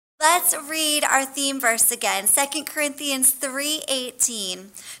Let's read our theme verse again, 2 Corinthians 3:18.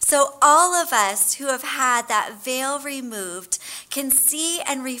 So all of us who have had that veil removed can see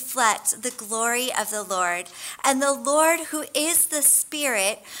and reflect the glory of the Lord. And the Lord, who is the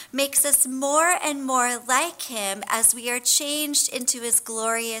Spirit, makes us more and more like him as we are changed into his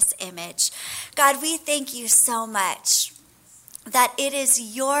glorious image. God, we thank you so much that it is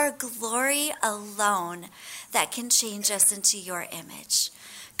your glory alone that can change us into your image.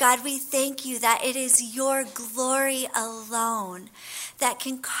 God, we thank you that it is your glory alone that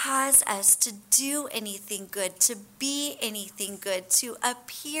can cause us to do anything good, to be anything good, to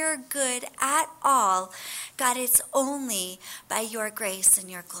appear good at all. God, it's only by your grace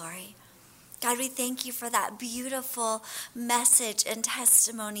and your glory. God, we thank you for that beautiful message and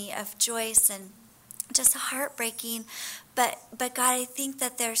testimony of Joyce, and just heartbreaking. But God, I think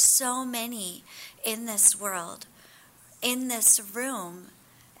that there's so many in this world, in this room,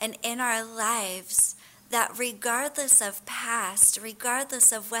 and in our lives, that regardless of past,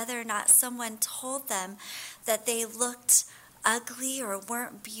 regardless of whether or not someone told them that they looked ugly or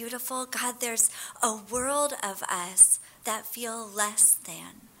weren't beautiful, God, there's a world of us that feel less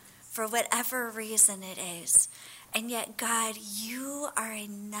than for whatever reason it is. And yet, God, you are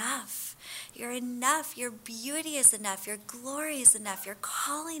enough. You're enough. Your beauty is enough. Your glory is enough. Your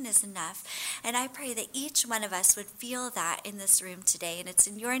calling is enough. And I pray that each one of us would feel that in this room today. And it's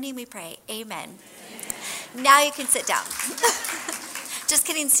in your name we pray. Amen. Now you can sit down. Just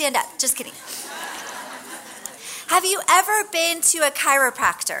kidding. Stand up. Just kidding. Have you ever been to a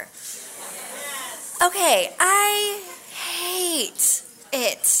chiropractor? Okay, I hate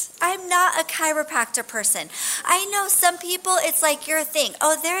it. I'm not a chiropractor person. I know some people, it's like your thing.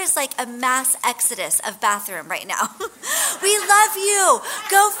 Oh, there is like a mass exodus of bathroom right now. We love you.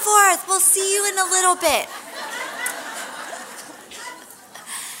 Go forth. We'll see you in a little bit.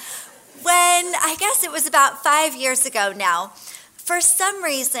 When, I guess it was about 5 years ago now, for some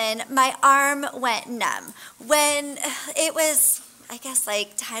reason, my arm went numb. When it was, I guess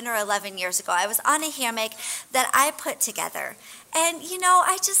like 10 or 11 years ago, I was on a hammock that I put together. And, you know,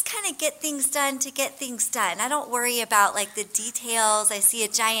 I just kind of get things done to get things done. I don't worry about, like, the details. I see a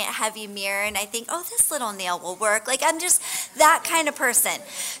giant heavy mirror, and I think, oh, this little nail will work. Like, I'm just that kind of person.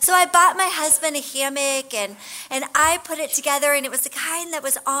 So I bought my husband a hammock, and I put it together, and it was the kind that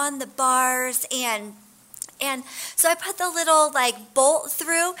was on the bars, and so I put the little, like, bolt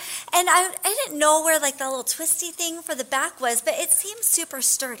through, and I didn't know where, like, the little twisty thing for the back was, but it seemed super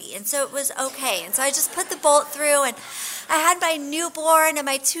sturdy, and so it was okay. And so I just put the bolt through, and I had my newborn and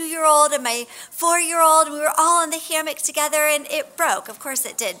my 2-year-old and my 4-year-old, and we were all in the hammock together, and it broke. Of course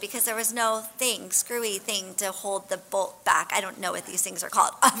it did, because there was no screwy thing to hold the bolt back. I don't know what these things are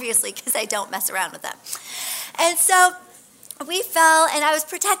called, obviously, because I don't mess around with them. And so we fell, and I was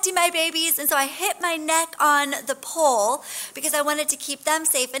protecting my babies, and so I hit my neck on the pole because I wanted to keep them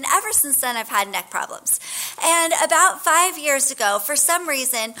safe, and ever since then I've had neck problems. And about 5 years ago, for some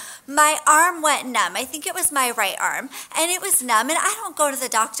reason, my arm went numb. I think it was my right arm, and it was numb, and I don't go to the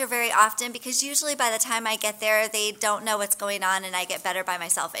doctor very often because usually by the time I get there, they don't know what's going on, and I get better by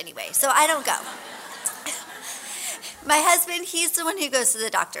myself anyway, so I don't go. My husband, he's the one who goes to the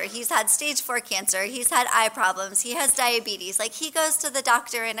doctor. He's had stage 4 cancer. He's had eye problems. He has diabetes. Like, he goes to the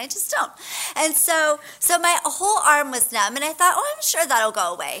doctor, and I just don't. And so my whole arm was numb, and I thought, oh, I'm sure that'll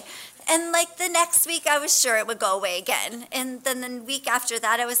go away. And, like, the next week, I was sure it would go away again. And then the week after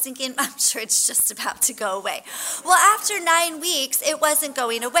that, I was thinking, I'm sure it's just about to go away. Well, after 9 weeks, it wasn't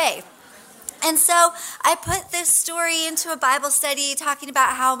going away. And so I put this story into a Bible study talking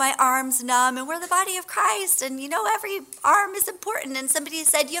about how my arm's numb and we're the body of Christ. And, you know, every arm is important. And somebody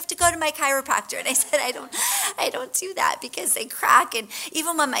said, you have to go to my chiropractor. And I said, I don't do that because they crack. And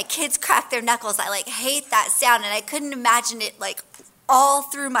even when my kids crack their knuckles, I, like, hate that sound. And I couldn't imagine it, like, all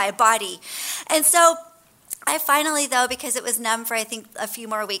through my body. And so I finally, though, because it was numb for, I think, a few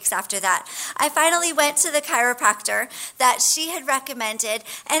more weeks after that, I finally went to the chiropractor that she had recommended,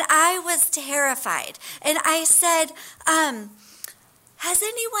 and I was terrified. And I said, has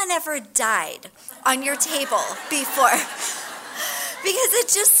anyone ever died on your table before? Because it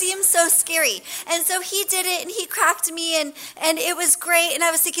just seems so scary. And so he did it, and he cracked me, and it was great. And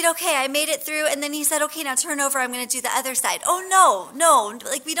I was thinking, okay, I made it through. And then he said, okay, now turn over. I'm going to do the other side. Oh, no,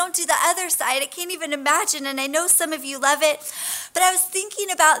 like, we don't do the other side. I can't even imagine. And I know some of you love it. But I was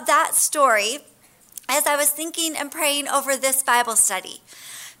thinking about that story as I was thinking and praying over this Bible study.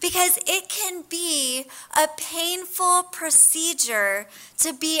 Because it can be a painful procedure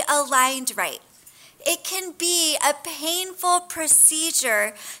to be aligned right. It can be a painful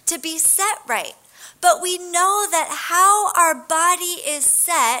procedure to be set right. But we know that how our body is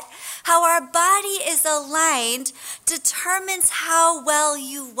set, how our body is aligned, determines how well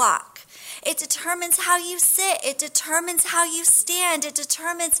you walk. It determines how you sit. It determines how you stand. It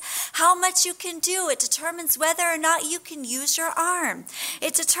determines how much you can do. It determines whether or not you can use your arm.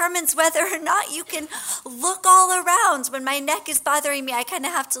 It determines whether or not you can look all around. When my neck is bothering me, I kind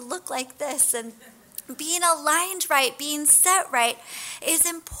of have to look like this. And being aligned right, being set right is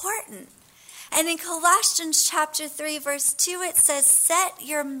important. And in Colossians chapter 3, verse 2, it says, set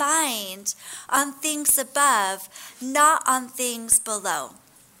your mind on things above, not on things below.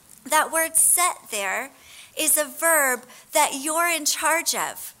 That word set there is a verb that you're in charge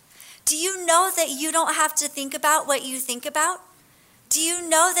of. Do you know that you don't have to think about what you think about? Do you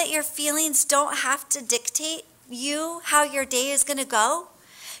know that your feelings don't have to dictate you how your day is going to go?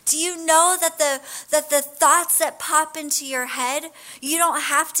 Do you know that the thoughts that pop into your head, you don't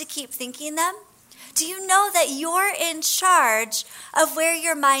have to keep thinking them? Do you know that you're in charge of where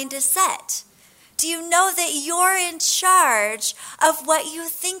your mind is set? Do you know that you're in charge of what you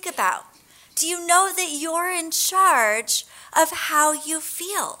think about? Do you know that you're in charge of how you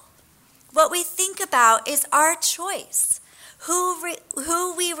feel? What we think about is our choice.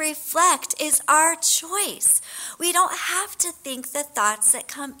 Who we reflect is our choice. We don't have to think the thoughts that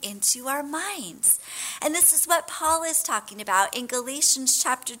come into our minds. And this is what Paul is talking about in Galatians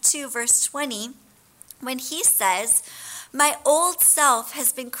chapter 2, verse 20, when he says, my old self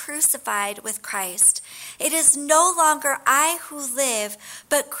has been crucified with Christ. It is no longer I who live,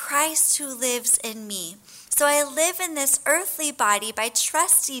 but Christ who lives in me. So I live in this earthly body by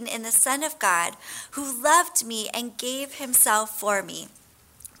trusting in the Son of God who loved me and gave himself for me.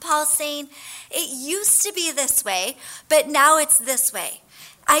 Paul's saying, it used to be this way, but now it's this way.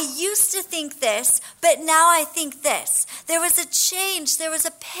 I used to think this, but now I think this. There was a change. There was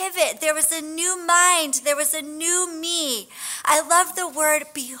a pivot. There was a new mind. There was a new me. I love the word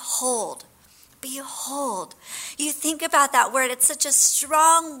behold. Behold. You think about that word. It's such a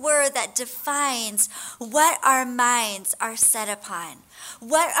strong word that defines what our minds are set upon,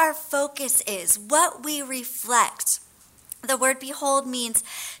 what our focus is, what we reflect. The word behold means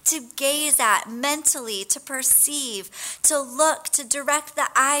to gaze at mentally, to perceive, to look, to direct the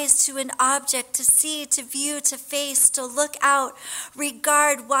eyes to an object, to see, to view, to face, to look out,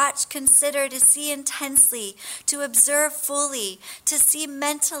 regard, watch, consider, to see intensely, to observe fully, to see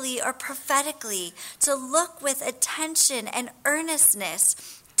mentally or prophetically, to look with attention and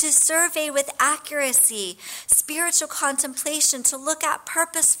earnestness, to survey with accuracy, spiritual contemplation, to look at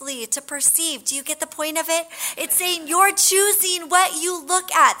purposefully, to perceive. Do you get the point of it? It's saying you're choosing what you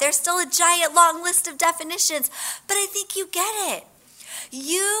look at. There's still a giant long list of definitions, but I think you get it.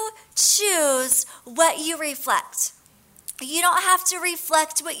 You choose what you reflect. You don't have to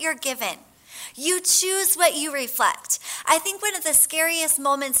reflect what you're given. You choose what you reflect. I think one of the scariest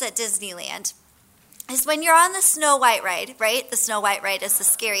moments at Disneyland is when you're on the Snow White ride, right? The Snow White ride is the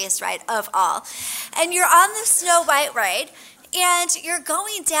scariest ride of all. And you're on the Snow White ride, and you're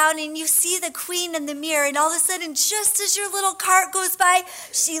going down, and you see the queen in the mirror, and all of a sudden, just as your little cart goes by,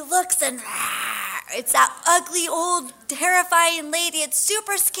 she looks, and it's that ugly, old, terrifying lady. It's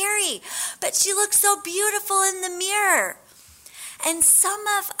super scary, but she looks so beautiful in the mirror. And some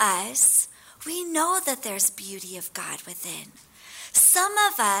of us, we know that there's beauty of God within. Some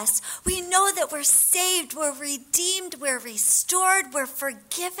of us, we know that we're saved, we're redeemed, we're restored, we're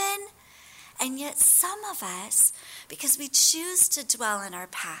forgiven. And yet some of us, because we choose to dwell in our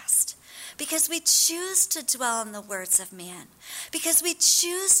past, because we choose to dwell on the words of man, because we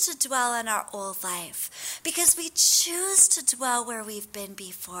choose to dwell on our old life, because we choose to dwell where we've been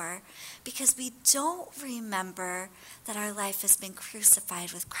before, because we don't remember that our life has been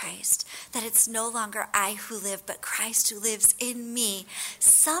crucified with Christ, that it's no longer I who live, but Christ who lives in me.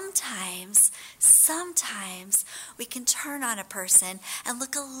 Sometimes we can turn on a person and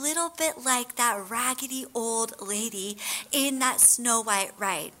look a little bit like that raggedy old lady in that Snow White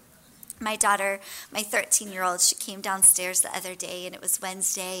ride. My daughter, my 13-year-old, she came downstairs the other day, and it was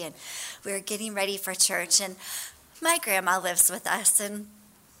Wednesday, and we were getting ready for church, and my grandma lives with us, and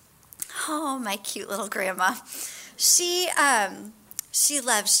oh, my cute little grandma. She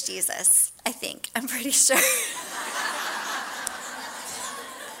loves Jesus, I think. I'm pretty sure.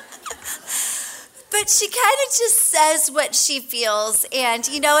 But she kind of just says what she feels. And,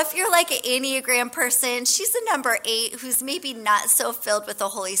 you know, if you're like an Enneagram person, she's a number 8 who's maybe not so filled with the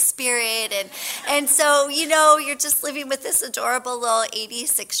Holy Spirit. And so, you know, you're just living with this adorable little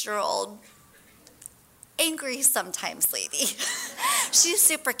 86-year-old angry sometimes lady. She's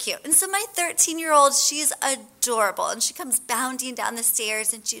super cute. And so my 13-year-old, she's adorable. And she comes bounding down the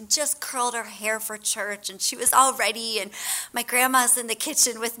stairs, and she just curled her hair for church, and she was all ready. And my grandma's in the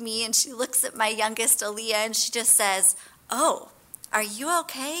kitchen with me, and she looks at my youngest, Aaliyah, and she just says, "Oh, are you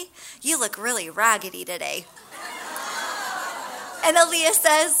okay? You look really raggedy today." And Aaliyah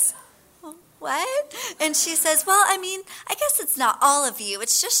says, "What?" And she says, "Well, I mean, I guess it's not all of you.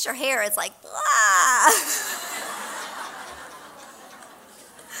 It's just your hair. It's like, blah."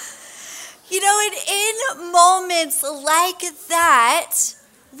 You know, and in moments like that,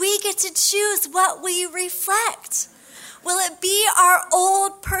 we get to choose what we reflect. Will it be our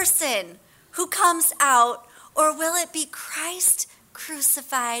old person who comes out, or will it be Christ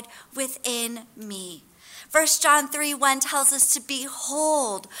crucified within me? 1 John 3:1 tells us to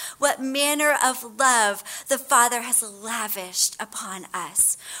behold what manner of love the Father has lavished upon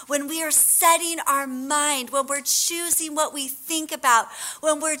us. When we are setting our mind, when we're choosing what we think about,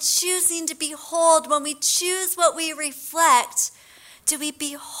 when we're choosing to behold, when we choose what we reflect, do we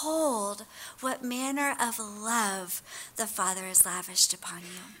behold what manner of love the Father has lavished upon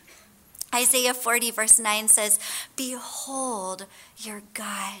you? Isaiah 40 verse 9 says, "Behold your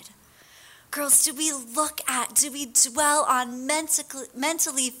God." Girls, do we dwell on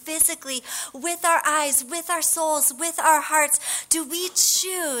mentally, physically, with our eyes, with our souls, with our hearts? Do we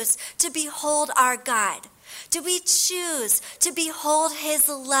choose to behold our God? Do we choose to behold his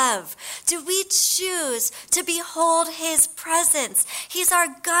love? Do we choose to behold his presence? He's our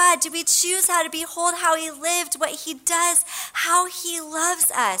God. Do we choose how to behold how he lived, what he does, how he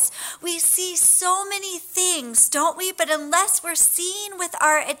loves us? We see so many things, don't we? But unless we're seeing with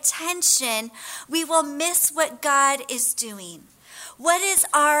our attention, we will miss what God is doing. What is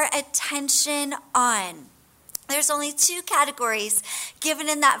our attention on? There's only two categories given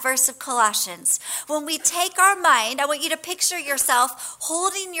in that verse of Colossians. When we take our mind, I want you to picture yourself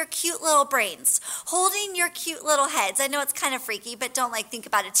holding your cute little brains, holding your cute little heads. I know it's kind of freaky, but don't think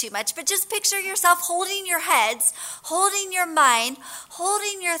about it too much. But just picture yourself holding your heads, holding your mind,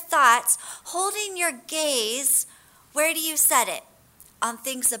 holding your thoughts, holding your gaze. Where do you set it? On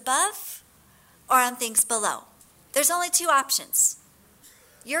things above or on things below? There's only two options.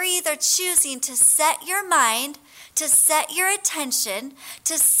 You're either choosing to set your mind, to set your attention,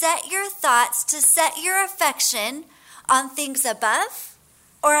 to set your thoughts, to set your affection on things above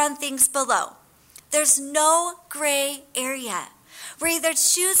or on things below. There's no gray area. We're either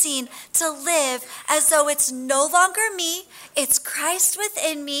choosing to live as though it's no longer me, it's Christ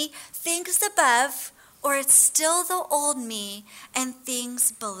within me, things above, or it's still the old me and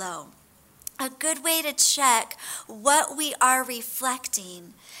things below. A good way to check what we are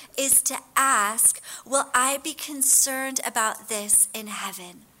reflecting is to ask, will I be concerned about this in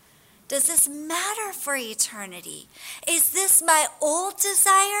heaven? Does this matter for eternity? Is this my old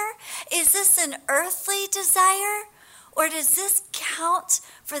desire? Is this an earthly desire? Or does this count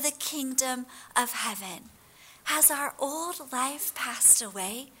for the kingdom of heaven? Has our old life passed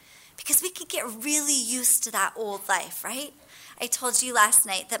away? Because we can get really used to that old life, right? I told you last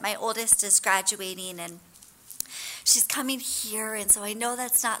night that my oldest is graduating and she's coming here, and so I know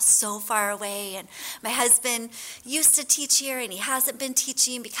that's not so far away. And my husband used to teach here, and he hasn't been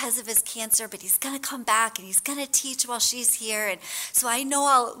teaching because of his cancer, but he's going to come back, and he's going to teach while she's here. And so I know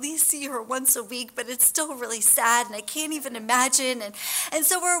I'll at least see her once a week, but it's still really sad, and I can't even imagine. And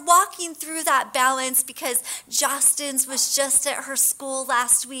so we're walking through that balance because Justin's was just at her school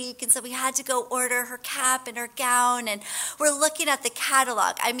last week, and so we had to go order her cap and her gown, and we're looking at the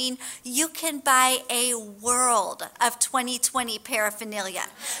catalog. I mean, you can buy a world of 2020 paraphernalia.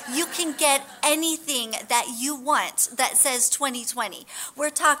 You can get anything that you want that says 2020. We're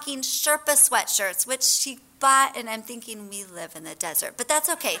talking Sherpa sweatshirts, which she bought, and I'm thinking we live in the desert, but that's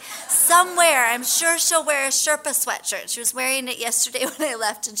okay. Somewhere, I'm sure she'll wear a Sherpa sweatshirt. She was wearing it yesterday when I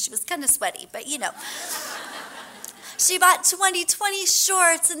left, and she was kind of sweaty, but you know. She bought 2020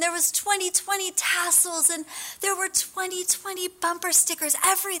 shorts, and there was 2020 tassels, and there were 2020 bumper stickers,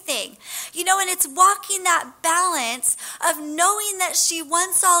 everything. You know, and it's walking that balance of knowing that she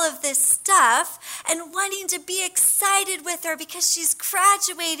wants all of this stuff and wanting to be excited with her because she's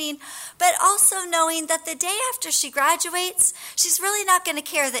graduating, but also knowing that the day after she graduates, she's really not going to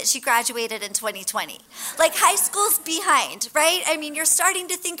care that she graduated in 2020. Like, high school's behind, right? I mean, you're starting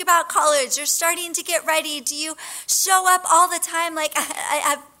to think about college. You're starting to get ready. Do you show up all the time? Like, I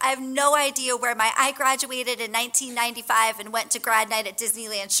have I have no idea where my I graduated in 1995 and went to grad night at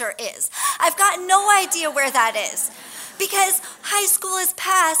Disneyland sure is. I've got no idea where that is. Because high school is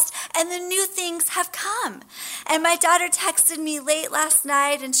past and the new things have come. And my daughter texted me late last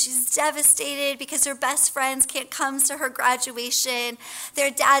night and she's devastated because her best friends can't come to her graduation.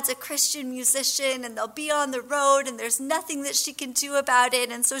 Their dad's a Christian musician and they'll be on the road and there's nothing that she can do about it.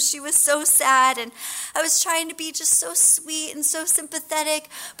 And so she was so sad, and I was trying to be just so sweet and so sympathetic,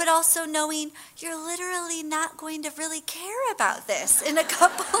 but also knowing you're literally not going to really care about this in a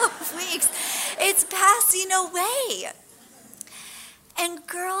couple of weeks. It's passing away. And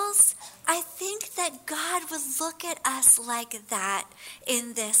girls, I think that God would look at us like that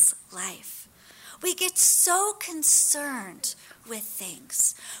in this life. We get so concerned with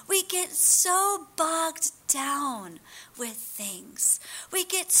things. We get so bogged down with things. We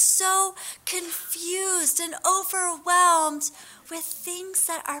get so confused and overwhelmed with things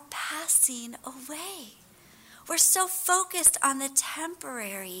that are passing away. We're so focused on the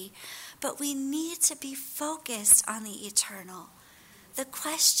temporary, but we need to be focused on the eternal. The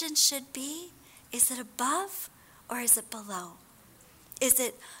question should be, is it above or is it below? Is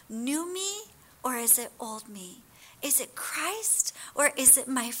it new me or is it old me? Is it Christ or is it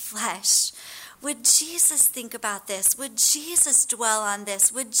my flesh? Would Jesus think about this? Would Jesus dwell on this?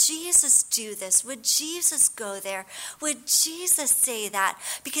 Would Jesus do this? Would Jesus go there? Would Jesus say that?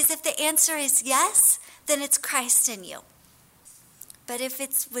 Because if the answer is yes, then it's Christ in you. But if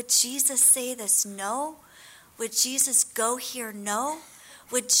it's, would Jesus say this? No. Would Jesus go here? No.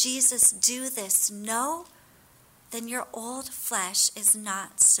 Would Jesus do this? No. Then your old flesh is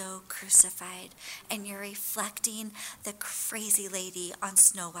not so crucified, and you're reflecting the crazy lady on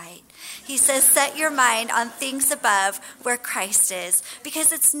Snow White. He says, set your mind on things above where Christ is,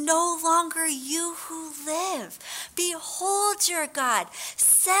 because it's no longer you who live. Behold your God.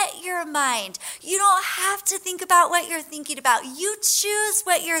 Set your mind. You don't have to think about what you're thinking about. You choose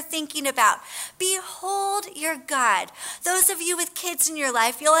what you're thinking about. Behold your God. Those of you with kids in your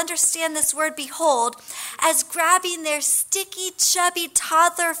life, you'll understand this word behold as grabbing their sticky, chubby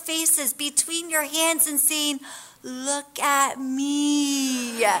toddler faces between your hands and saying, look at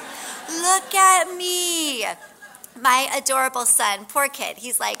me. Look at me. My adorable son, poor kid,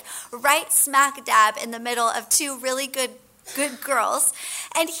 he's like right smack dab in the middle of two really good girls.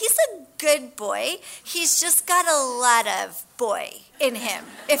 And he's a good boy. He's just got a lot of boy in him,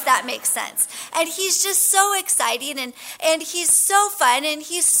 if that makes sense. And he's just so exciting and he's so fun and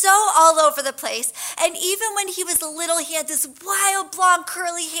he's so all over the place. And even when he was little, he had this wild blonde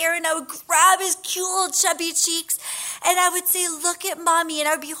curly hair, and I would grab his cute little chubby cheeks and I would say, look at mommy. And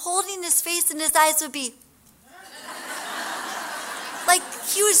I would be holding his face and his eyes would be like,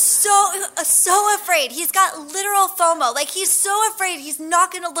 he was so afraid. He's got literal FOMO. Like, he's so afraid he's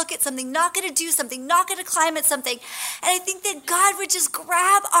not going to look at something, not going to do something, not going to climb at something. And I think that God would just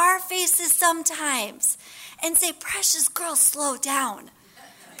grab our faces sometimes and say, precious girl, slow down.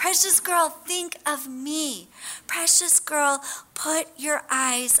 Precious girl, think of me. Precious girl, put your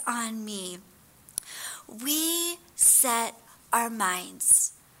eyes on me. We set our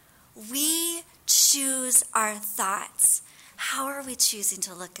minds. We choose our thoughts. How are we choosing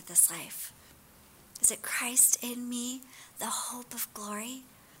to look at this life? Is it Christ in me, the hope of glory?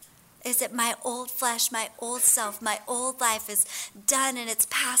 Is it my old flesh, my old self, my old life is done and it's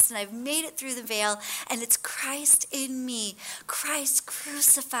past and I've made it through the veil and it's Christ in me, Christ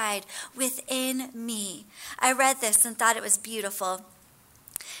crucified within me? I read this and thought it was beautiful.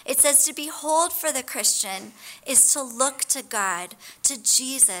 It says to behold for the Christian is to look to God, to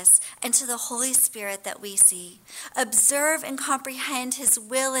Jesus, and to the Holy Spirit that we see. Observe and comprehend his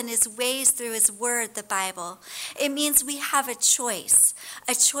will and his ways through his word, the Bible. It means we have a choice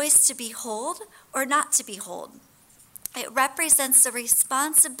to behold or not to behold. It represents the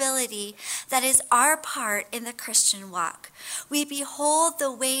responsibility that is our part in the Christian walk. We behold the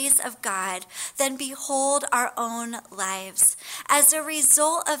ways of God, then behold our own lives. As a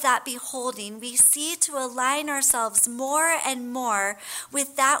result of that beholding, we see to align ourselves more and more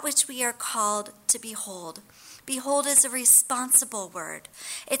with that which we are called to behold. Behold is a responsible word.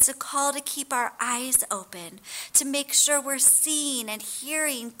 It's a call to keep our eyes open, to make sure we're seeing and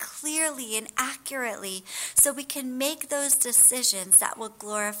hearing clearly and accurately so we can make those decisions that will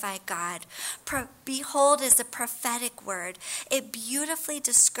glorify God. Behold is a prophetic word. It beautifully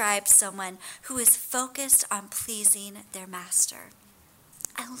describes someone who is focused on pleasing their master.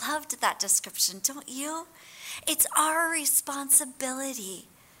 I loved that description, don't you? It's our responsibility.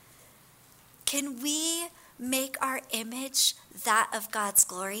 Can we make our image that of God's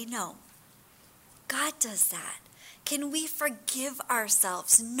glory? No. God does that. Can we forgive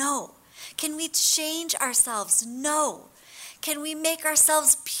ourselves? No. Can we change ourselves? No. Can we make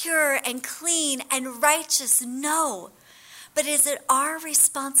ourselves pure and clean and righteous? No. But is it our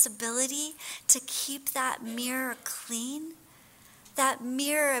responsibility to keep that mirror clean? That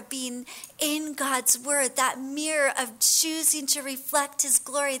mirror of being in God's word, that mirror of choosing to reflect his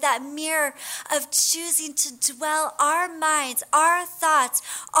glory, that mirror of choosing to dwell our minds, our thoughts,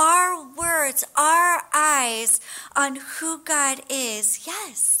 our words, our eyes on who God is.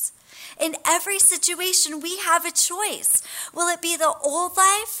 Yes. In every situation, we have a choice. Will it be the old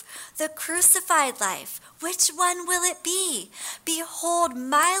life, the crucified life? Which one will it be? Behold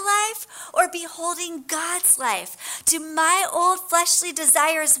my life or beholding God's life? Do my old fleshly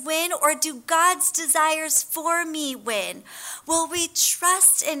desires win or do God's desires for me win? Will we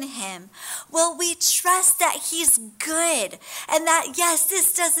trust in him? Will we trust that he's good and that, yes,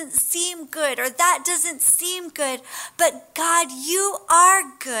 this doesn't seem good or that doesn't seem good, but God, you are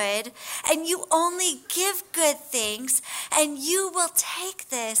good and you only give good things and you will take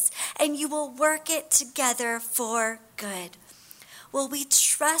this and you will work it together for good? Will we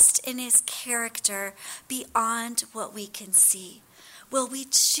trust in his character beyond what we can see? Will we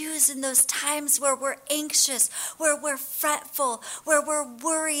choose in those times where we're anxious, where we're fretful, where we're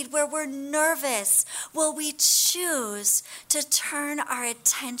worried, where we're nervous? Will we choose to turn our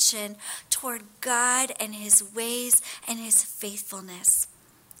attention toward God and his ways and his faithfulness?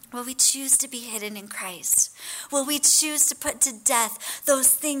 Will we choose to be hidden in Christ? Will we choose to put to death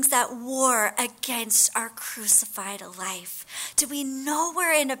those things that war against our crucified life? Do we know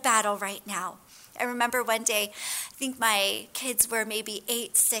we're in a battle right now? I remember one day, I think my kids were maybe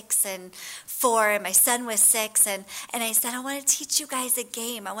 8, 6, and 4, and my son was 6, and I said, I want to teach you guys a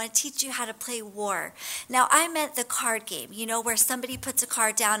game. I want to teach you how to play war. Now, I meant the card game, where somebody puts a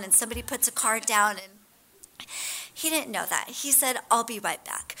card down and somebody puts a card down, and he didn't know that. He said, I'll be right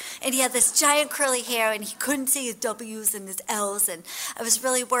back. And he had this giant curly hair, and he couldn't say his W's and his L's, and I was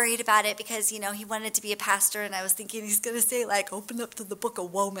really worried about it because, he wanted to be a pastor, and I was thinking he's going to say, open up to the book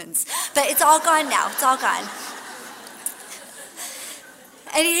of Romans. But it's all gone now. It's all gone.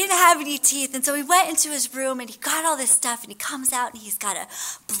 And he didn't have any teeth, and so we went into his room, and he got all this stuff, and he comes out, and he's got a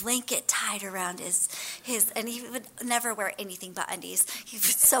blanket tied around his and he would never wear anything but undies. He would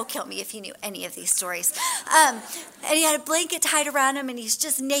so kill me if he knew any of these stories. And he had a blanket tied around him, and he's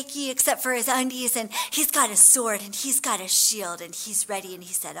just naked except for his undies, and he's got a sword, and he's got a shield, and he's ready, and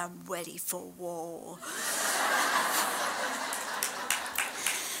he said, I'm ready for war.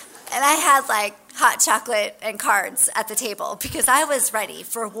 And I had hot chocolate and cards at the table because I was ready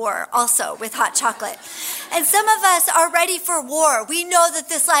for war also with hot chocolate. And some of us are ready for war. We know that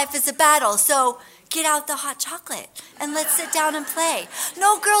this life is a battle, so get out the hot chocolate and let's sit down and play.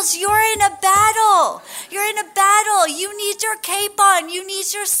 No, girls, you're in a battle. You're in a battle. You need your cape on. You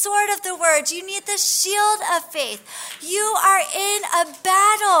need your sword of the word. You need the shield of faith. You are in a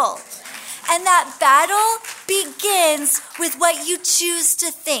battle. And that battle begins with what you choose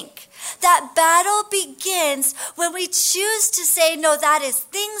to think. That battle begins when we choose to say, no, that is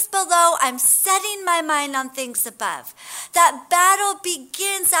things below. I'm setting my mind on things above. That battle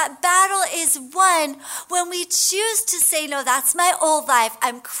begins. That battle is won when we choose to say, no, that's my old life.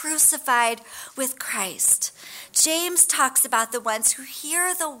 I'm crucified with Christ. James talks about the ones who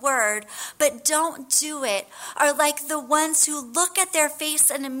hear the word but don't do it are like the ones who look at their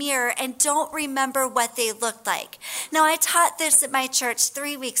face in a mirror and don't remember what they looked like. Now, I taught this at my church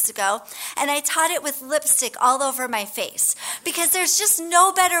 3 weeks ago, and I taught it with lipstick all over my face because there's just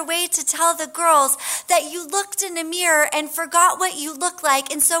no better way to tell the girls that you looked in a mirror and forgot what you look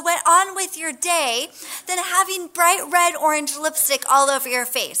like and so went on with your day than having bright red, orange lipstick all over your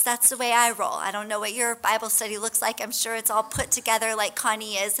face. That's the way I roll. I don't know what your Bible study looks like. I'm sure it's all put together like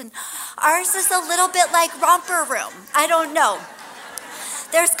Connie is. And ours is a little bit like Romper Room. I don't know.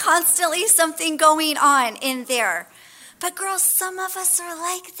 There's constantly something going on in there. But girls, some of us are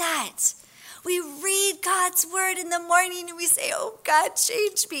like that. We read God's word in the morning and we say, oh, God,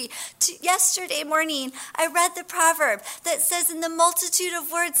 change me. Yesterday morning, I read the proverb that says, in the multitude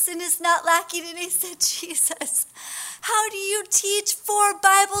of words, sin is not lacking. And I said, Jesus, how do you teach 4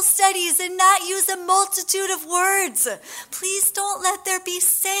 Bible studies and not use a multitude of words? Please don't let there be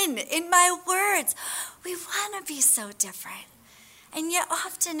sin in my words. We want to be so different. And yet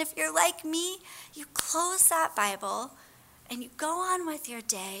often, if you're like me, you close that Bible and you go on with your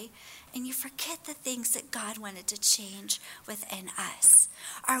day and you forget the things that God wanted to change within us.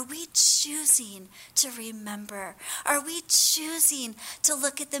 Are we choosing to remember? Are we choosing to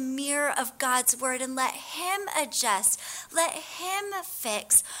look at the mirror of God's word and let him adjust, let him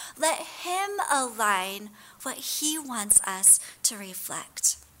fix, let him align what he wants us to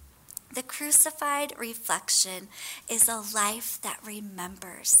reflect? The crucified reflection is a life that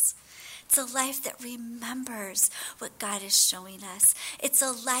remembers. It's a life that remembers what God is showing us. It's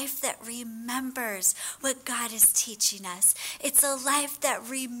a life that remembers what God is teaching us. It's a life that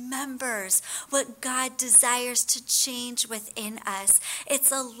remembers what God desires to change within us.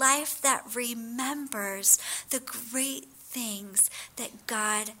 It's a life that remembers the great things that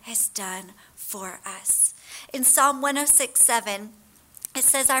God has done for us. In Psalm 106:7, it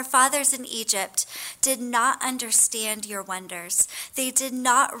says, our fathers in Egypt did not understand your wonders. They did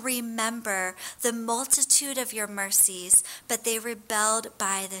not remember the multitude of your mercies, but they rebelled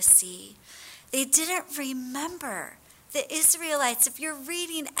by the sea. They didn't remember. The Israelites, if you're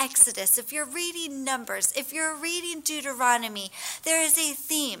reading Exodus, if you're reading Numbers, if you're reading Deuteronomy, there is a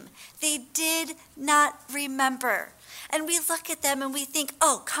theme. They did not remember. And we look at them and we think,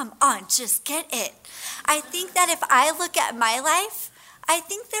 oh, come on, just get it. I think that if I look at my life, I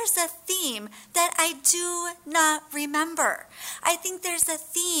think there's a theme that I do not remember. I think there's a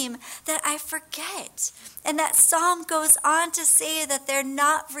theme that I forget. And that psalm goes on to say that they're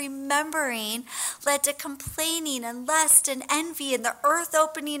not remembering led to complaining and lust and envy and the earth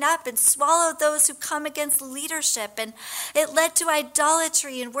opening up and swallowed those who come against leadership. And it led to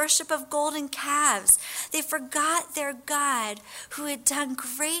idolatry and worship of golden calves. They forgot their God who had done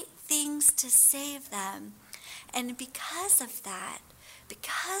great things to save them. And because of that,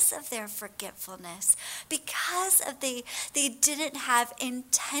 because of their forgetfulness, because of they didn't have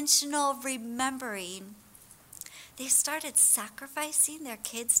intentional remembering, they started sacrificing their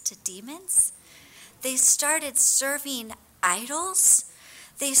kids to demons. They started serving idols.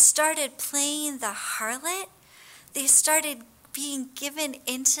 They started playing the harlot. They started being given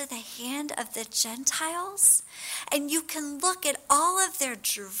into the hand of the Gentiles. And you can look at all of their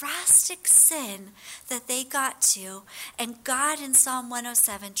drastic sin that they got to, and God in Psalm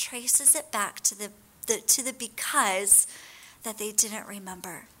 107 traces it back to the because that they didn't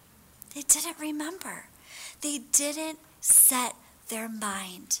remember. They didn't remember. They didn't set their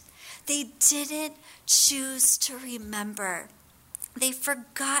mind. They didn't choose to remember. They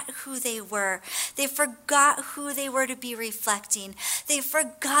forgot who they were. They forgot who they were to be reflecting. They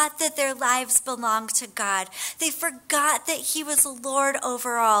forgot that their lives belonged to God. They forgot that he was Lord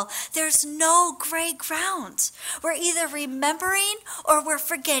over all. There's no gray ground. We're either remembering or we're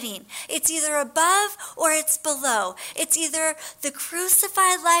forgetting. It's either above or it's below. It's either the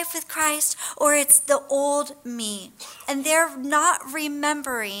crucified life with Christ or it's the old me. And their not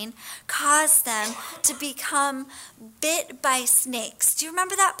remembering caused them to become bit by snakes. Do you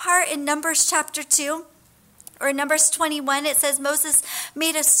remember that part in Numbers chapter 2? Or in Numbers 21, it says, Moses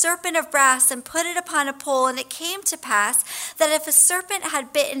made a serpent of brass and put it upon a pole, and it came to pass that if a serpent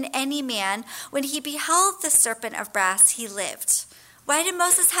had bitten any man, when he beheld the serpent of brass, he lived. Why did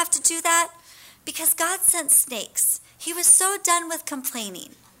Moses have to do that? Because God sent snakes. He was so done with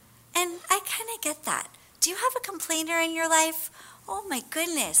complaining. And I kind of get that. Do you have a complainer in your life? Oh my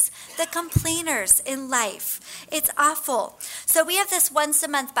goodness, the complainers in life. It's awful. So we have this once a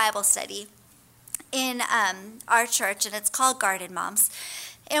month Bible study in our church, and it's called Garden Moms.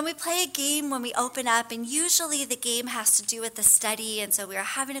 And we play a game when we open up, and usually the game has to do with the study. And so we were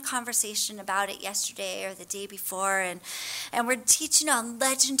having a conversation about it yesterday or the day before, and we're teaching on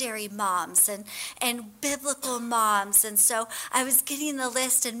legendary moms and biblical moms. And so I was getting the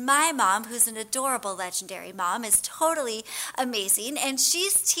list, and my mom, who's an adorable legendary mom, is totally amazing. And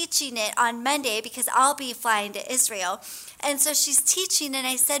she's teaching it on Monday because I'll be flying to Israel. And so she's teaching, and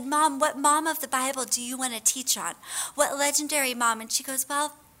I said, Mom, what mom of the Bible do you want to teach on? What legendary mom? And she goes,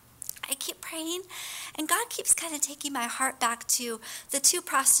 well, I keep praying, and God keeps kind of taking my heart back to the two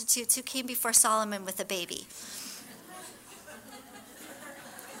prostitutes who came before Solomon with a baby.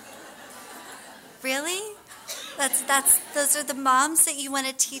 Really? Those are the moms that you want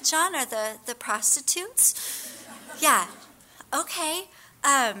to teach on, are the prostitutes? Yeah. Okay.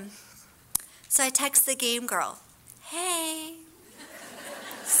 So I text the game girl. Hey.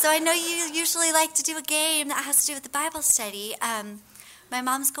 So I know you usually like to do a game that has to do with the Bible study. My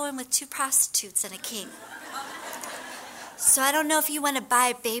mom's going with two prostitutes and a king. So I don't know if you want to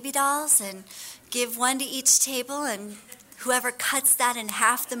buy baby dolls and give one to each table and whoever cuts that in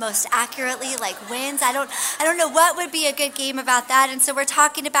half the most accurately wins. I don't know what would be a good game about that. And so we're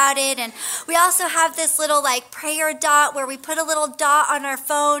talking about it. And we also have this little prayer dot where we put a little dot on our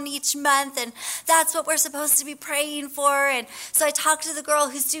phone each month, and that's what we're supposed to be praying for. And so I talked to the girl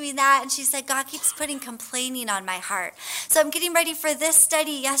who's doing that, and she said, God keeps putting complaining on my heart. So I'm getting ready for this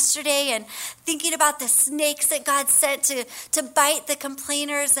study yesterday and thinking about the snakes that God sent to bite the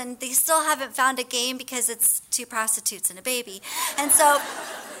complainers, and they still haven't found a game because it's 2 prostitutes and a baby. And so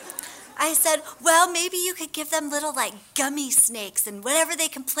I said, well, maybe you could give them little gummy snakes, and whatever they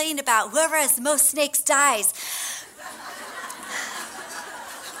complain about, whoever has the most snakes dies.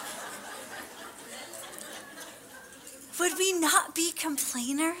 Would we not be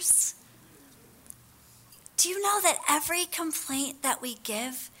complainers? Do you know that every complaint that we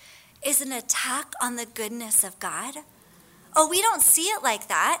give is an attack on the goodness of God? Oh, we don't see it like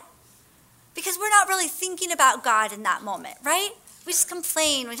that because we're not really thinking about God in that moment, right? We just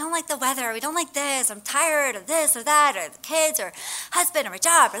complain. We don't like the weather. We don't like this. I'm tired of this or that, or the kids or husband or my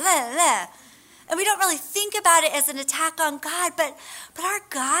job or blah, blah, blah. And we don't really think about it as an attack on God, but our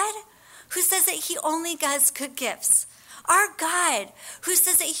God, who says that he only gives good gifts, our God, who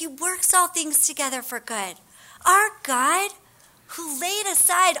says that he works all things together for good, our God, who laid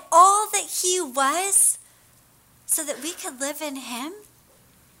aside all that he was so that we could live in him.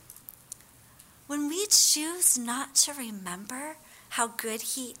 When we choose not to remember how good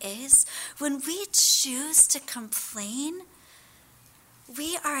he is, when we choose to complain,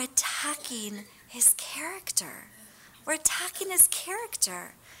 we are attacking his character. We're attacking his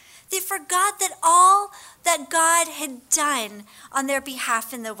character. They forgot that all that God had done on their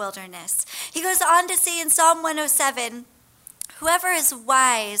behalf in the wilderness. He goes on to say in Psalm 107, whoever is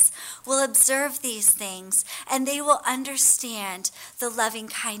wise will observe these things, and they will understand the loving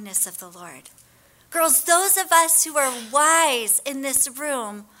kindness of the Lord. Girls, those of us who are wise in this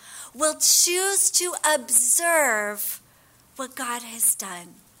room will choose to observe what God has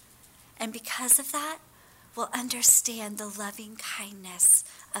done. And because of that, we'll understand the loving kindness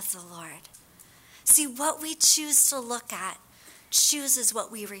of the Lord. See, what we choose to look at chooses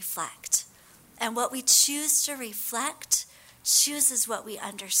what we reflect. And what we choose to reflect chooses what we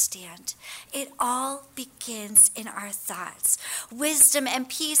understand. It all begins in our thoughts. Wisdom and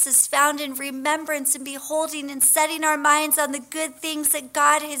peace is found in remembrance and beholding and setting our minds on the good things that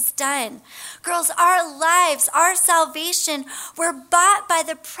God has done. Girls, our lives, our salvation were bought by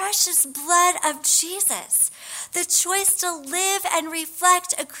the precious blood of Jesus. The choice to live and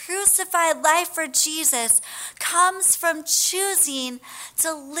reflect a crucified life for Jesus comes from choosing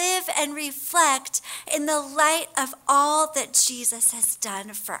to live and reflect in the light of all that Jesus has done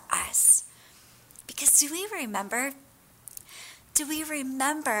for us. Because do we remember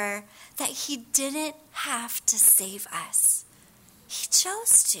that he didn't have to save us? He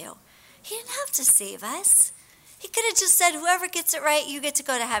chose to. He didn't have to save us. He could have just said, whoever gets it right, you get to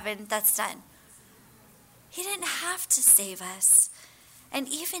go to heaven. That's done. He didn't have to save us. And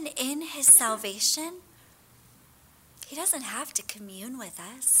even in his salvation, he doesn't have to commune with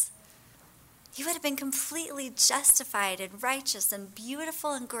us. He would have been completely justified and righteous and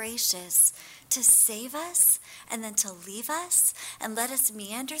beautiful and gracious to save us and then to leave us and let us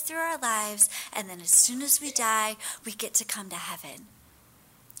meander through our lives, and then as soon as we die, we get to come to heaven.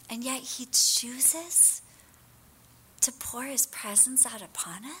 And yet he chooses to pour his presence out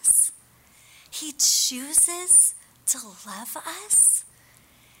upon us. He chooses to love us.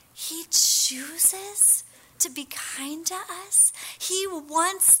 He chooses to be kind to us. He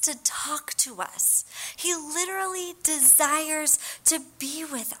wants to talk to us. He literally desires to be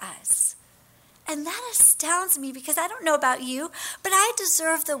with us. And that astounds me because I don't know about you, but I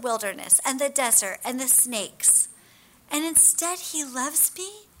deserve the wilderness and the desert and the snakes. And instead, he loves me.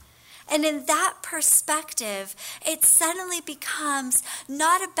 And in that perspective, it suddenly becomes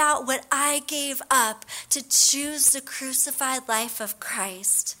not about what I gave up to choose the crucified life of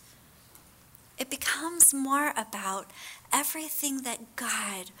Christ. It becomes more about everything that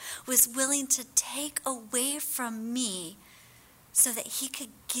God was willing to take away from me so that he could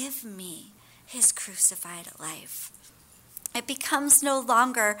give me his crucified life. It becomes no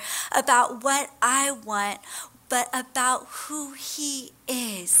longer about what I want, but about who he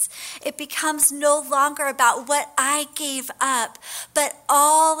is. It becomes no longer about what I gave up, but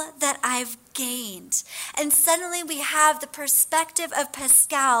all that I've gained. And suddenly we have the perspective of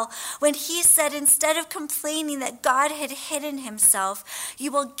Pascal when he said, instead of complaining that God had hidden himself,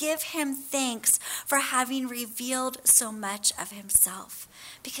 you will give him thanks for having revealed so much of himself.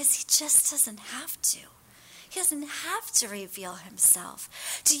 Because he just doesn't have to. He doesn't have to reveal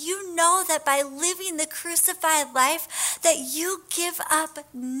himself. Do you know that by living the crucified life, that you give up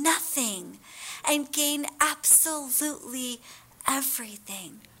nothing and gain absolutely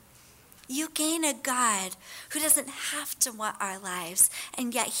everything? You gain a God who doesn't have to want our lives,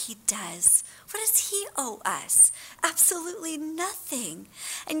 and yet he does. What does he owe us? Absolutely nothing.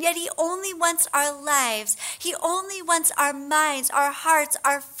 And yet he only wants our lives. He only wants our minds, our hearts,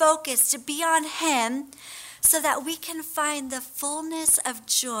 our focus to be on him so that we can find the fullness of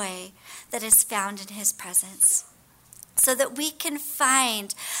joy that is found in his presence. So that we can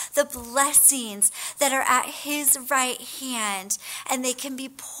find the blessings that are at his right hand and they can be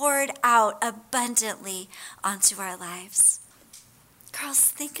poured out abundantly onto our lives. Girls,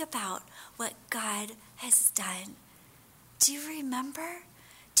 think about what God has done. Do you remember?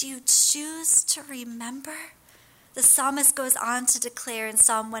 Do you choose to remember? The psalmist goes on to declare in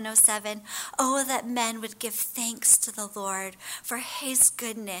Psalm 107, "Oh, that men would give thanks to the Lord for his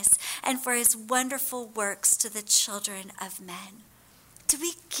goodness and for his wonderful works to the children of men." Do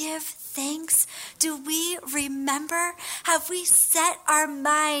we give thanks? Do we remember? Have we set our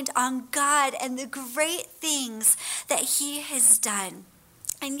mind on God and the great things that he has done?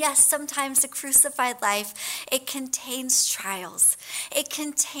 And yes, sometimes the crucified life, it contains trials. It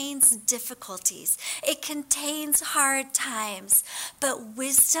contains difficulties. It contains hard times. But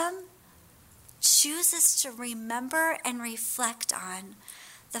wisdom chooses to remember and reflect on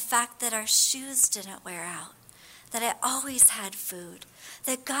the fact that our shoes didn't wear out, that I always had food,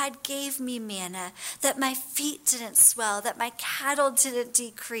 that God gave me manna, that my feet didn't swell, that my cattle didn't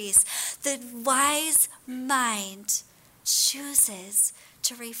decrease. The wise mind chooses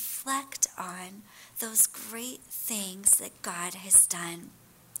to reflect on those great things that God has done.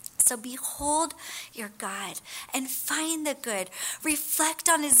 So behold your God and find the good. Reflect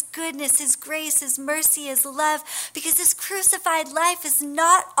on his goodness, his grace, his mercy, his love, because this crucified life is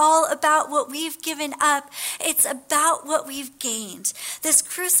not all about what we've given up. It's about what we've gained. This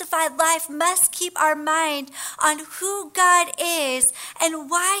crucified life must keep our mind on who God is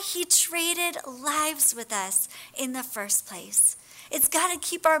and why he traded lives with us in the first place. It's got to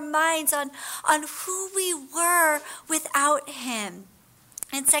keep our minds on who we were without him.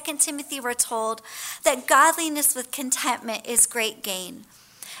 In 2 Timothy, we're told that godliness with contentment is great gain.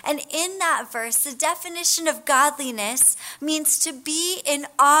 And in that verse, the definition of godliness means to be in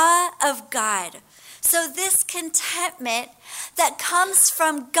awe of God. So this contentment that comes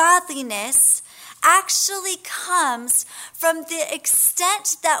from godliness actually comes from the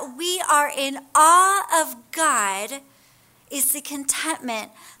extent that we are in awe of God is the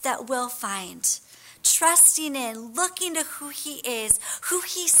contentment that we'll find. Trusting in, looking to who he is, who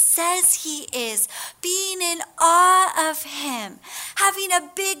he says he is, being in awe of him, having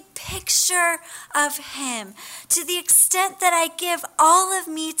a big picture of him, to the extent that I give all of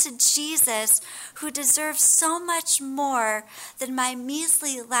me to Jesus, who deserves so much more than my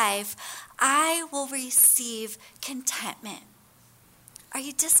measly life, I will receive contentment. Are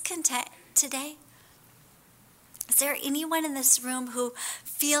you discontent today? Is there anyone in this room who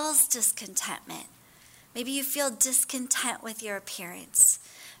feels discontentment? Maybe you feel discontent with your appearance.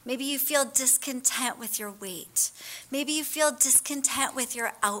 Maybe you feel discontent with your weight. Maybe you feel discontent with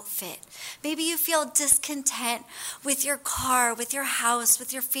your outfit. Maybe you feel discontent with your car, with your house,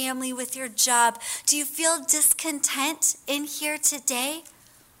 with your family, with your job. Do you feel discontent in here today?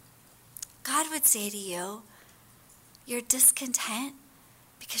 God would say to you, you're discontent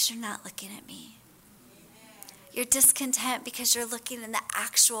because you're not looking at me. You're discontent because you're looking in the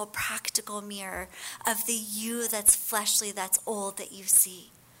actual practical mirror of the you that's fleshly, that's old, that you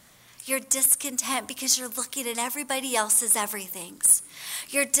see. You're discontent because you're looking at everybody else's everythings.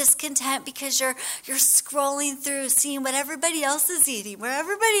 You're discontent because you're scrolling through, seeing what everybody else is eating, where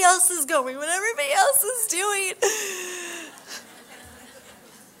everybody else is going, what everybody else is doing.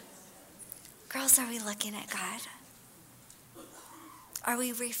 Girls, are we looking at God? Are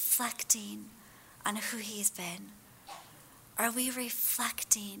we reflecting on who he's been? Are we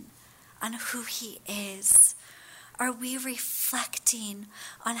reflecting on who he is? Are we reflecting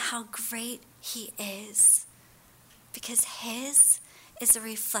on how great he is? Because his is a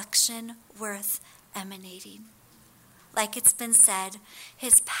reflection worth emanating. Like it's been said,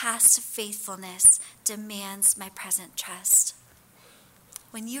 his past faithfulness demands my present trust.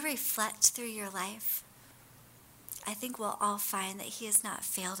 When you reflect through your life, I think we'll all find that he has not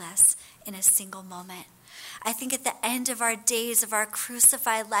failed us in a single moment. I think at the end of our days of our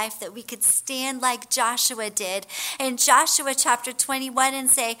crucified life that we could stand like Joshua did in Joshua chapter 21 and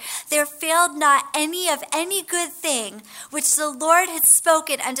say, there failed not any of any good thing which the Lord had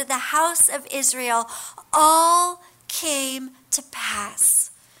spoken unto the house of Israel, all came to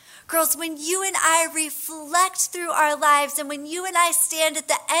pass. Girls, when you and I reflect through our lives and when you and I stand at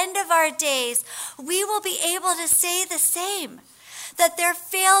the end of our days, we will be able to say the same, that there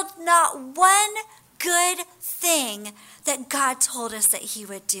failed not one good thing that God told us that he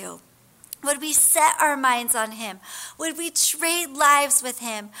would do. Would we set our minds on him? Would we trade lives with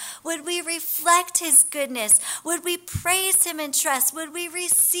him? Would we reflect his goodness? Would we praise him and trust? Would we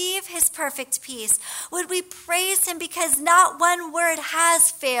receive his perfect peace? Would we praise him because not one word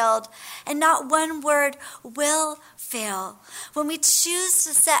has failed and not one word will fail? When we choose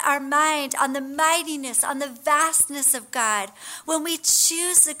to set our mind on the mightiness, on the vastness of God, when we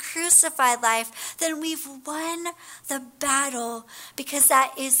choose the crucified life, then we've won the battle, because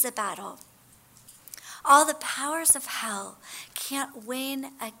that is the battle. All the powers of hell can't win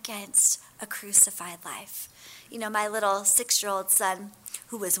against a crucified life. You know, my little 6-year-old son,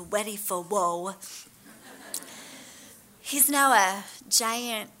 who was ready for woe, he's now a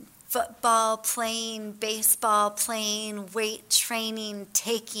giant football playing, baseball playing, weight training,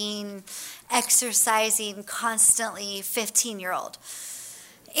 taking, exercising constantly 15-year-old.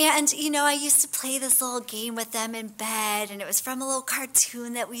 And, you know, I used to play this little game with them in bed, and it was from a little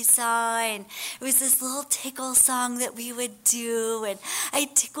cartoon that we saw, and it was this little tickle song that we would do, and I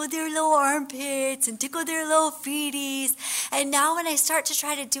tickled their little armpits and tickled their little feeties. And now when I start to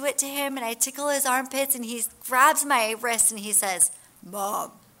try to do it to him, and I tickle his armpits, and he grabs my wrist, and he says,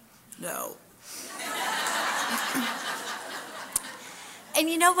 "Mom, no." And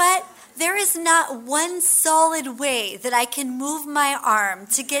you know what? There is not one solid way that I can move my arm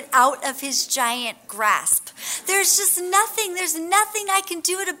to get out of his giant grasp. There's just nothing. There's nothing I can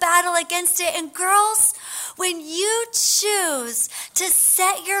do to battle against it. And girls, when you choose to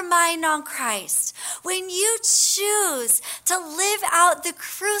set your mind on Christ, when you choose to live out the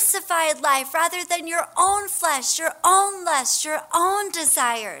crucified life rather than your own flesh, your own lust, your own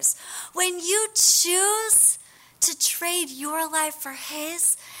desires, when you choose to trade your life for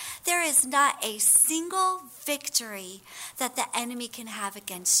his, there is not a single victory that the enemy can have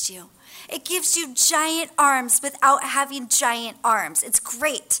against you. It gives you giant arms without having giant arms. It's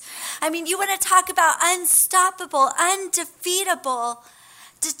great. I mean, you want to talk about unstoppable, undefeatable,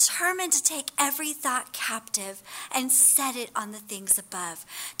 determined to take every thought captive and set it on the things above.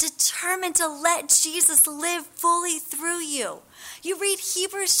 Determined to let Jesus live fully through you. You read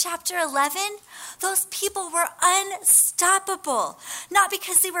Hebrews chapter 11, those people were unstoppable. Not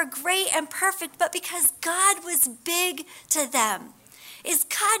because they were great and perfect, but because God was big to them. Is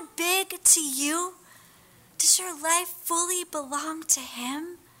God big to you? Does your life fully belong to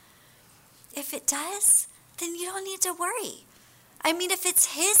him? If it does, then you don't need to worry. I mean, if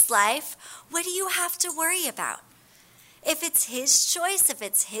it's his life, what do you have to worry about? If it's his choice, if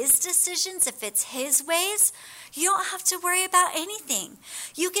it's his decisions, if it's his ways, you don't have to worry about anything.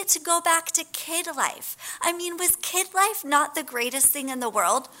 You get to go back to kid life. I mean, was kid life not the greatest thing in the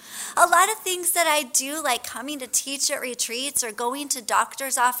world? A lot of things that I do, like coming to teach at retreats or going to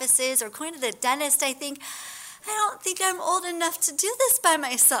doctor's offices or going to the dentist, I don't think I'm old enough to do this by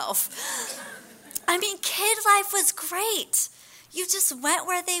myself. I mean, kid life was great. You just went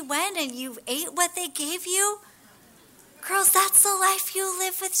where they went and you ate what they gave you. Girls, that's the life you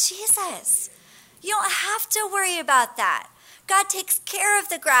live with Jesus. You don't have to worry about that. God takes care of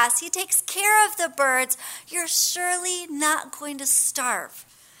the grass. He takes care of the birds. You're surely not going to starve.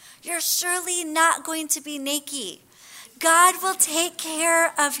 You're surely not going to be naked. God will take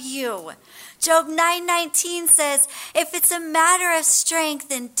care of you. Job 9:19 says, if it's a matter of strength,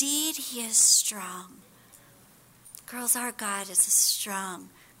 indeed he is strong. Girls, our God is a strong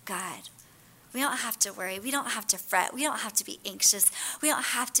God. We don't have to worry. We don't have to fret. We don't have to be anxious. We don't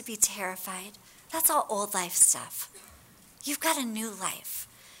have to be terrified. That's all old life stuff. You've got a new life.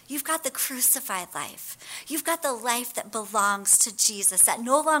 You've got the crucified life. You've got the life that belongs to Jesus, that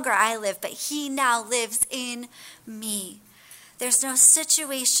no longer I live, but he now lives in me. There's no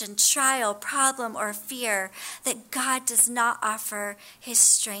situation, trial, problem, or fear that God does not offer his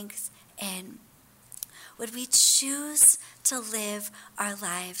strength in. Would we choose to live our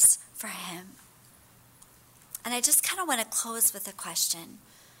lives for him? And I just kind of want to close with a question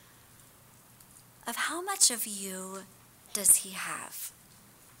of how much of you does he have?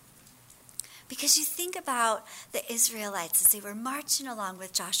 Because you think about the Israelites as they were marching along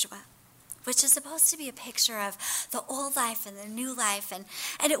with Joshua. which is supposed to be a picture of the old life and the new life.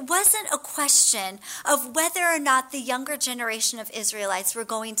 And it wasn't a question of whether or not the younger generation of Israelites were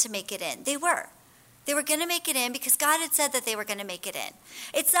going to make it in. They were. They were going to make it in because God had said that they were going to make it in.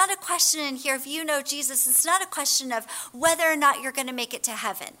 It's not a question in here, if you know Jesus, it's not a question of whether or not you're going to make it to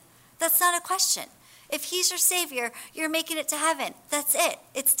heaven. That's not a question. If he's your Savior, you're making it to heaven. That's it.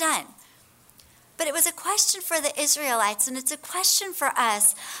 It's done. But it was a question for the Israelites, and it's a question for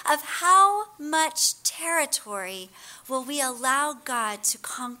us of how much territory will we allow God to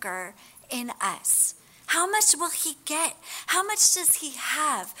conquer in us? How much will he get? How much does he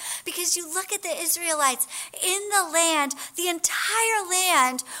have? Because you look at the Israelites in the land, the entire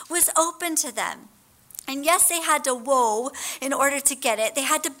land was open to them. And yes, they had to woe in order to get it. They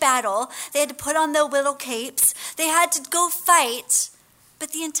had to battle. They had to put on their little capes. They had to go fight.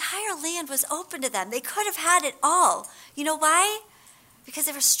 But the entire land was open to them. They could have had it all. You know why? Because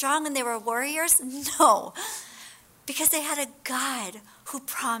they were strong and they were warriors? No. Because they had a God who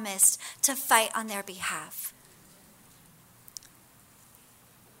promised to fight on their behalf.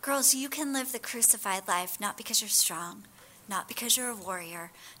 Girls, you can live the crucified life not because you're strong, not because you're a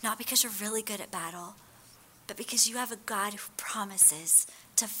warrior, not because you're really good at battle, but because you have a God who promises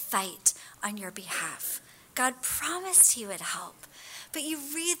to fight on your behalf. God promised he would help. But you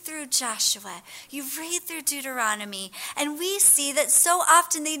read through Joshua, you read through Deuteronomy, and we see that so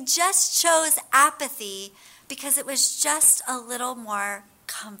often they just chose apathy because it was just a little more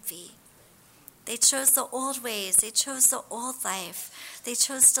comfy. They chose the old ways. They chose the old life. They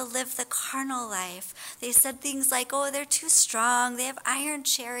chose to live the carnal life. They said things like, oh, they're too strong. They have iron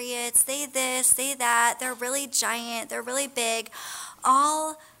chariots. They this, they that. They're really giant. They're really big.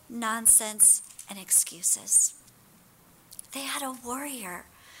 All nonsense and excuses. They had a warrior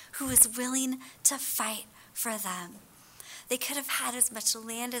who was willing to fight for them. They could have had as much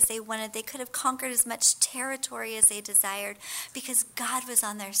land as they wanted. They could have conquered as much territory as they desired because God was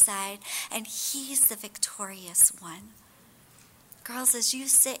on their side and he's the victorious one. Girls, as you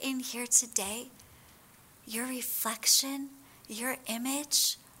sit in here today, your reflection, your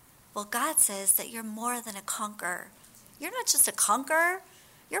image, well, God says that you're more than a conqueror. You're not just a conqueror,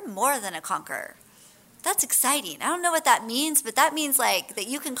 you're more than a conqueror. That's exciting. I don't know what that means, but that means like that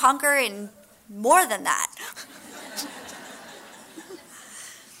you can conquer and more than that.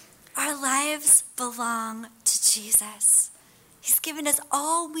 Our lives belong to Jesus. He's given us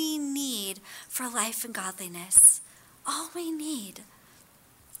all we need for life and godliness. All we need.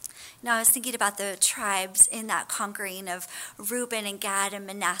 Now, I was thinking about the tribes in that conquering of Reuben and Gad and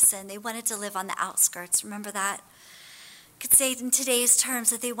Manasseh, and they wanted to live on the outskirts. Remember that? Could say in today's terms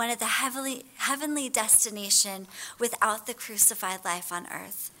that they wanted the heavenly destination without the crucified life on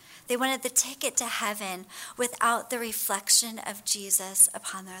earth. They wanted the ticket to heaven without the reflection of Jesus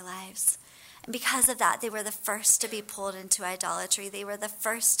upon their lives. And because of that, they were the first to be pulled into idolatry. They were the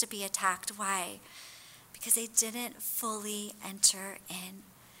first to be attacked. Why? Because they didn't fully enter in.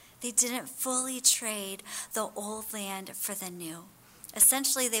 They didn't fully trade the old land for the new.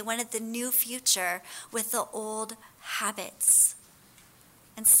 Essentially, they wanted the new future with the old habits.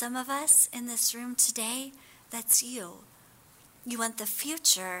 And some of us in this room today, that's you. You want the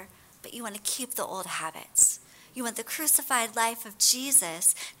future, but you want to keep the old habits. You want the crucified life of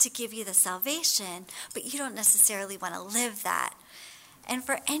Jesus to give you the salvation, but you don't necessarily want to live that. And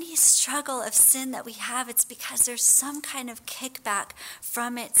for any struggle of sin that we have, it's because there's some kind of kickback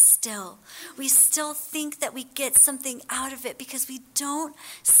from it still. We still think that we get something out of it because we don't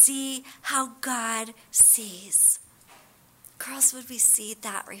see how God sees. Girls, would we see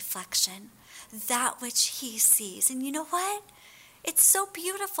that reflection, that which he sees? And you know what? It's so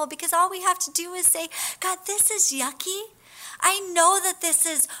beautiful because all we have to do is say, God, this is yucky. I know that this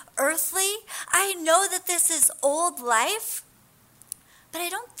is earthly. I know that this is old life. But I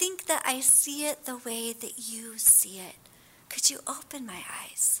don't think that I see it the way that you see it. Could you open my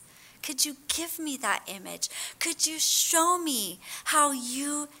eyes? Could you give me that image? Could you show me how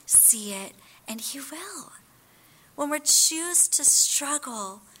you see it? And he will. When we choose to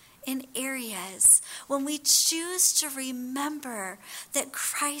struggle in areas, when we choose to remember that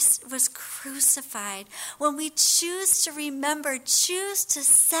Christ was crucified, when we choose to remember, choose to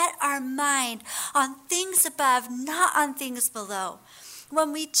set our mind on things above, not on things below.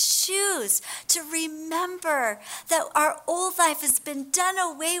 When we choose to remember that our old life has been done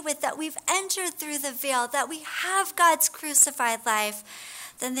away with, that we've entered through the veil, that we have God's crucified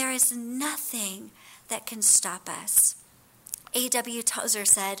life, then there is nothing that can stop us. A.W. Tozer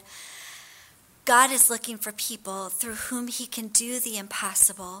said, God is looking for people through whom he can do the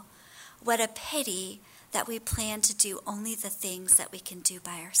impossible. What a pity that we plan to do only the things that we can do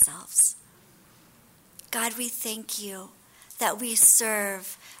by ourselves. God, we thank you that we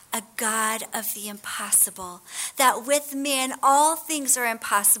serve a God of the impossible, that with man all things are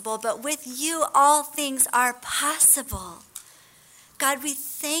impossible, but with you all things are possible. God, we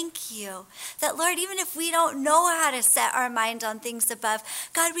thank you that, Lord, even if we don't know how to set our mind on things above,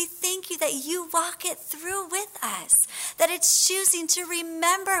 God, we thank you that you walk it through with us, that it's choosing to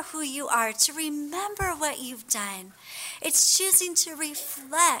remember who you are, to remember what you've done. It's choosing to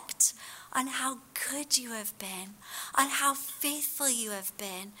reflect on how good you have been, on how faithful you have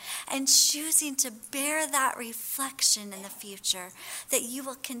been, and choosing to bear that reflection in the future, that you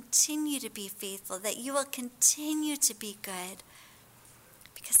will continue to be faithful, that you will continue to be good.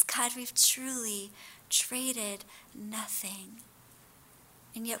 Because, God, we've truly traded nothing,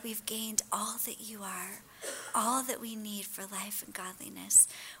 and yet we've gained all that you are, all that we need for life and godliness.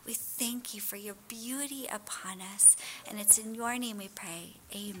 We thank you for your beauty upon us, and it's in your name we pray.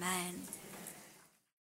 Amen.